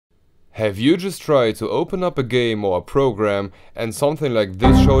Have you just tried to open up a game or a program and something like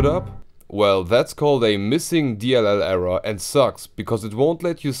this showed up? Well, that's called a missing DLL error and sucks because it won't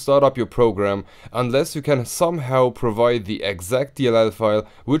let you start up your program unless you can somehow provide the exact DLL file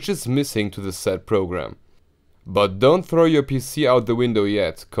which is missing to the said program. But don't throw your PC out the window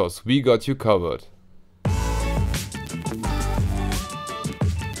yet, cause we got you covered.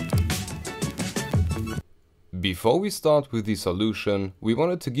 Before we start with the solution, we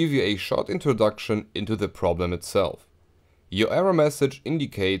wanted to give you a short introduction into the problem itself. Your error message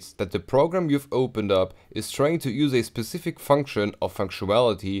indicates that the program you've opened up is trying to use a specific function or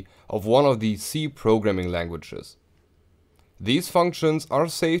functionality of one of the C programming languages. These functions are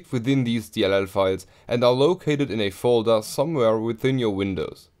saved within these DLL files and are located in a folder somewhere within your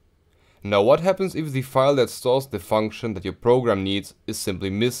Windows. Now what happens if the file that stores the function that your program needs is simply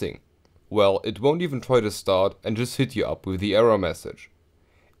missing? Well, it won't even try to start and just hit you up with the error message.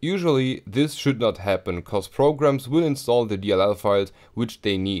 Usually this should not happen cause programs will install the DLL files which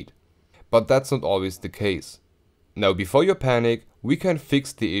they need. But that's not always the case. Now before you panic, we can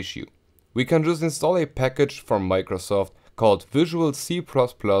fix the issue. We can just install a package from Microsoft called Visual C++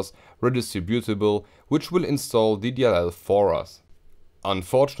 Redistributable which will install the DLL for us.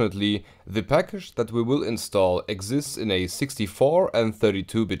 Unfortunately, the package that we will install exists in a 64 and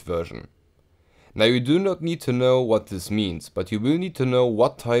 32-bit version. Now you do not need to know what this means, but you will need to know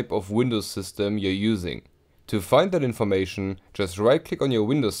what type of Windows system you're using. To find that information, just right click on your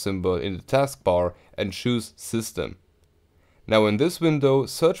Windows symbol in the taskbar and choose System. Now in this window,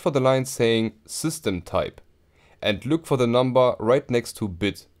 search for the line saying System Type and look for the number right next to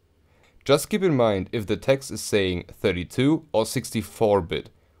bit. Just keep in mind if the text is saying 32 or 64-bit.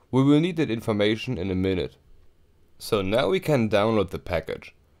 We will need that information in a minute. So now we can download the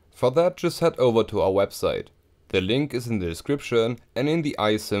package. For that, just head over to our website. The link is in the description and in the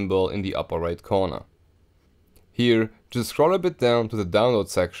I symbol in the upper right corner. Here, just scroll a bit down to the download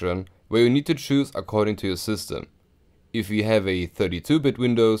section where you need to choose according to your system. If you have a 32-bit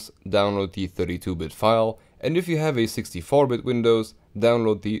Windows, download the 32-bit file, and if you have a 64-bit Windows,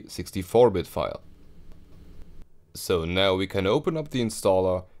 download the 64-bit file. So now we can open up the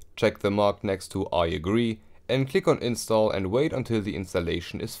installer, check the mark next to I agree, and click on install and wait until the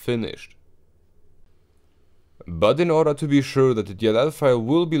installation is finished. But in order to be sure that the DLL file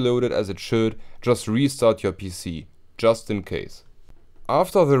will be loaded as it should, just restart your PC, just in case.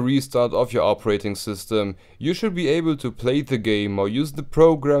 After the restart of your operating system, you should be able to play the game or use the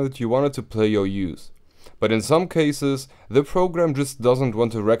program that you wanted to play or use. But in some cases, the program just doesn't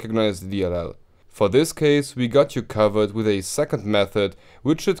want to recognize the DLL. For this case, we got you covered with a second method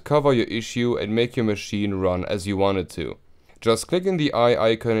which should cover your issue and make your machine run as you want it to. Just click in the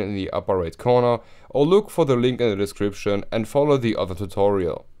I icon in the upper right corner or look for the link in the description and follow the other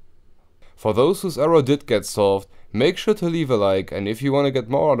tutorial. For those whose error did get solved, make sure to leave a like, and if you want to get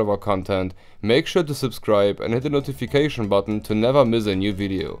more out of our content, make sure to subscribe and hit the notification button to never miss a new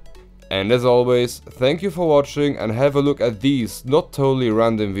video. And as always, thank you for watching and have a look at these not totally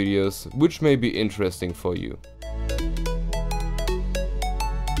random videos which may be interesting for you.